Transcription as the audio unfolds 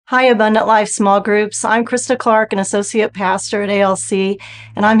Hi, Abundant Life Small Groups. I'm Krista Clark, an Associate Pastor at ALC,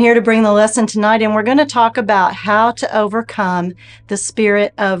 and I'm here to bring the lesson tonight, and we're going to talk about how to overcome the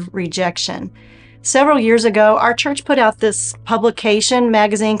spirit of rejection. Several years ago, our church put out this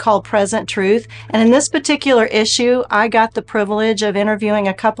magazine called Present Truth, and in this particular issue, I got the privilege of interviewing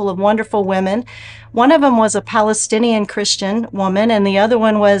a couple of wonderful women. One of them was a Palestinian Christian woman, and the other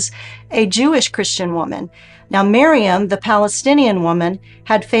one was a Jewish Christian woman. Now, Miriam, the Palestinian woman,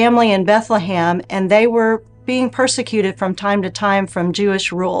 had family in Bethlehem, and they were being persecuted from time to time from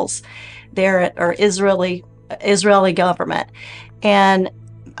Jewish rules there, or Israeli government. And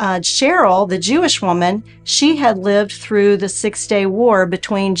Cheryl, the Jewish woman, she had lived through the Six-Day War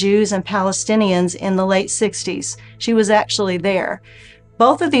between Jews and Palestinians in the late 60s. She was actually there.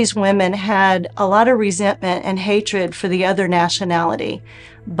 Both of these women had a lot of resentment and hatred for the other nationality,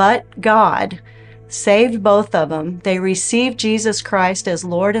 but God saved both of them. They received Jesus Christ as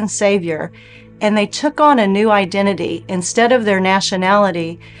Lord and Savior, and they took on a new identity. Instead of their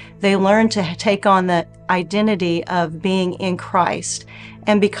nationality, they learned to take on the identity of being in Christ.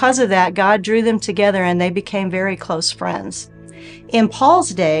 And because of that, God drew them together and they became very close friends. In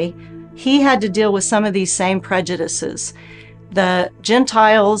Paul's day, he had to deal with some of these same prejudices. The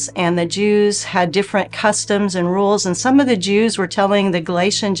Gentiles and the Jews had different customs and rules, and some of the Jews were telling the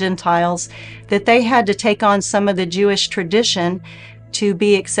Galatian Gentiles that they had to take on some of the Jewish tradition to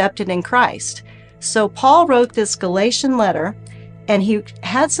be accepted in Christ. So Paul wrote this Galatian letter, and he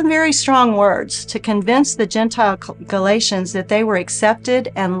had some very strong words to convince the Gentile Galatians that they were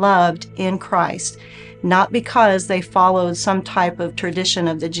accepted and loved in Christ, not because they followed some type of tradition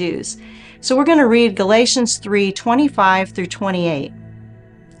of the Jews. So we're going to read Galatians 3:25 through 28.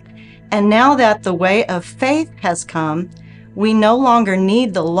 And now that the way of faith has come, we no longer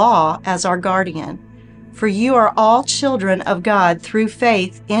need the law as our guardian. For you are all children of God through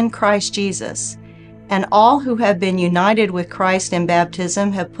faith in Christ Jesus. And all who have been united with Christ in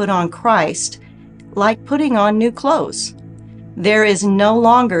baptism have put on Christ, like putting on new clothes. There is no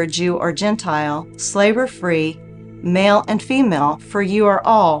longer Jew or Gentile, slave or free, male and female, for you are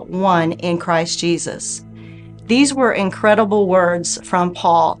all one in Christ Jesus. These were incredible words from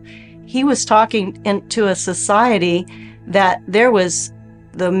Paul. He was talking into a society that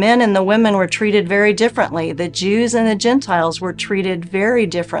the men and the women were treated very differently. The Jews and the Gentiles were treated very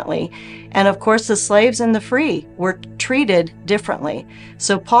differently. And of course, the slaves and the free were treated differently.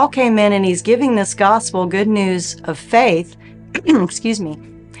 So Paul came in and he's giving this gospel good news of faith, excuse me,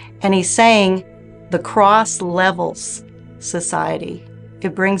 and he's saying, the cross levels society.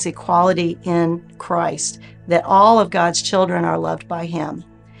 It brings equality in Christ, that all of God's children are loved by Him.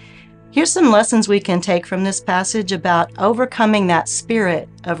 Here's some lessons we can take from this passage about overcoming that spirit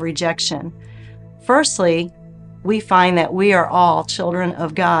of rejection. Firstly, we find that we are all children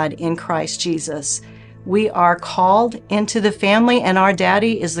of God in Christ Jesus. We are called into the family, and our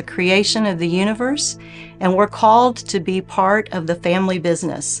daddy is the creation of the universe, and we're called to be part of the family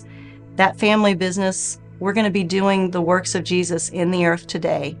business. That family business, we're going to be doing the works of Jesus in the earth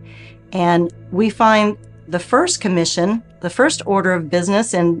today. And we find the first commission, the first order of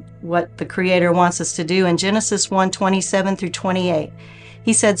business in what the Creator wants us to do in Genesis 1:27 through 28.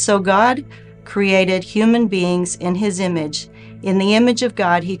 He said, "So God created human beings in His image. In the image of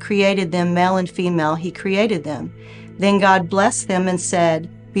God, He created them, male and female, He created them. Then God blessed them and said,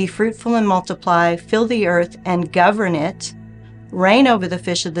 'Be fruitful and multiply, fill the earth and govern it. Reign over the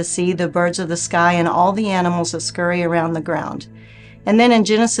fish of the sea, the birds of the sky, and all the animals that scurry around the ground.'" And then in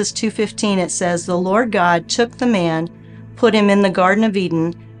Genesis 2:15 it says, "The Lord God took the man, put him in the Garden of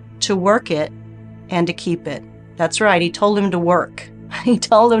Eden to work it and to keep it." That's right, He told him to work. He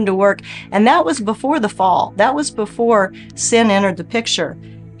told him to work. And that was before the fall. That was before sin entered the picture.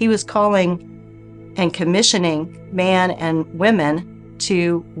 He was calling and commissioning man and women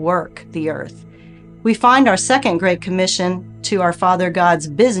to work the earth. We find our second great commission to our Father God's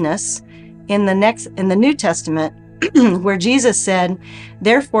business in the New Testament, where Jesus said,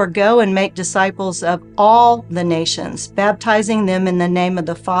 "Therefore go and make disciples of all the nations, baptizing them in the name of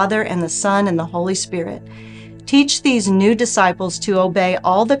the Father and the Son and the Holy Spirit. Teach these new disciples to obey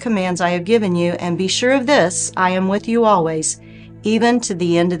all the commands I have given you, and be sure of this, I am with you always, even to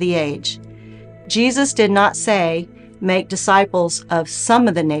the end of the age." Jesus did not say, make disciples of some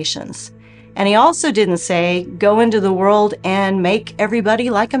of the nations. And He also didn't say, go into the world and make everybody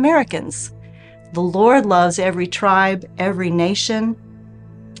like Americans. The Lord loves every tribe, every nation,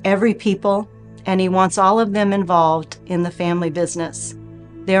 every people, and He wants all of them involved in the family business.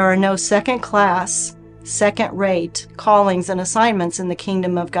 There are no second-class, second-rate callings and assignments in the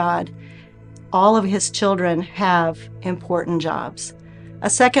kingdom of God. All of His children have important jobs. A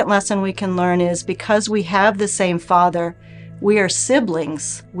second lesson we can learn is because we have the same Father, we are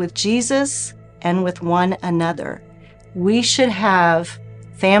siblings with Jesus and with one another. We should have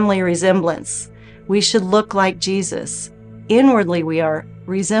family resemblance. We should look like Jesus. Inwardly, we are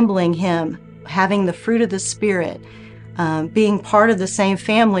resembling him, having the fruit of the Spirit. Being part of the same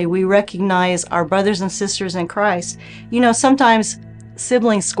family, we recognize our brothers and sisters in Christ. Sometimes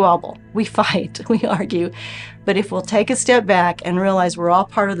siblings squabble, we fight, we argue. But if we'll take a step back and realize we're all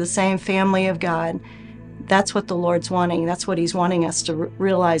part of the same family of God, that's what the Lord's wanting. That's what he's wanting us to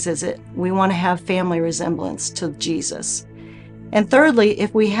realize, is that we want to have family resemblance to Jesus. And thirdly,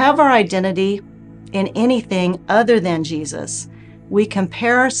 if we have our identity in anything other than Jesus, we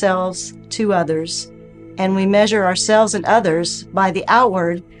compare ourselves to others, and we measure ourselves and others by the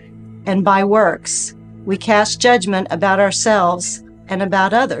outward and by works. We cast judgment about ourselves and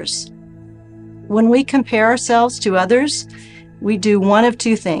about others. When we compare ourselves to others, we do one of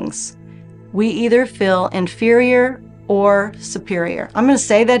two things. We either feel inferior or superior. I'm going to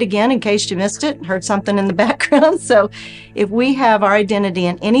say that again in case you missed it, heard something in the background. So if we have our identity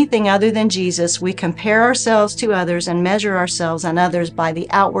in anything other than Jesus, we compare ourselves to others and measure ourselves and others by the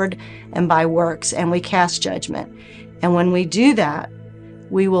outward and by works, and we cast judgment. And when we do that,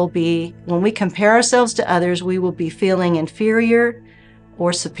 when we compare ourselves to others, we will be feeling inferior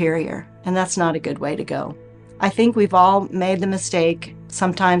or superior. And that's not a good way to go. I think we've all made the mistake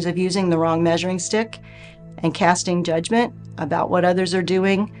sometimes of using the wrong measuring stick and casting judgment about what others are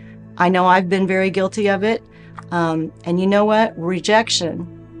doing. I know I've been very guilty of it. And you know what?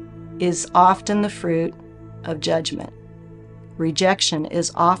 Rejection is often the fruit of judgment. Rejection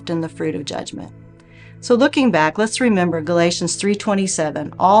is often the fruit of judgment. So looking back, let's remember Galatians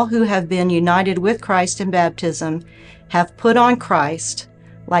 3:27. All who have been united with Christ in baptism have put on Christ,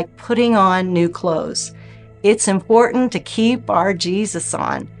 like putting on new clothes. It's important to keep our Jesus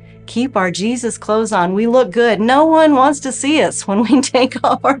on. Keep our Jesus clothes on. We look good. No one wants to see us when we take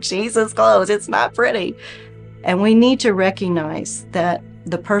off our Jesus clothes. It's not pretty. And we need to recognize that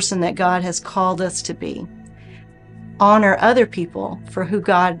the person that God has called us to be. Honor other people for who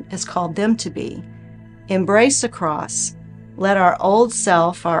God has called them to be. Embrace the cross. Let our old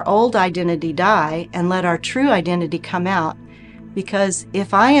self, our old identity die, and let our true identity come out. Because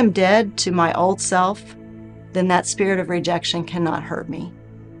if I am dead to my old self, then that spirit of rejection cannot hurt me.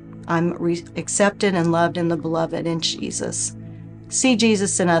 I'm accepted and loved in the beloved in Jesus. See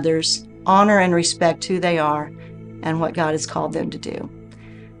Jesus in others, honor and respect who they are and what God has called them to do.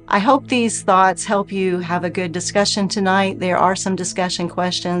 I hope these thoughts help you have a good discussion tonight. There are some discussion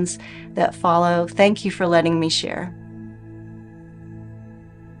questions that follow. Thank you for letting me share.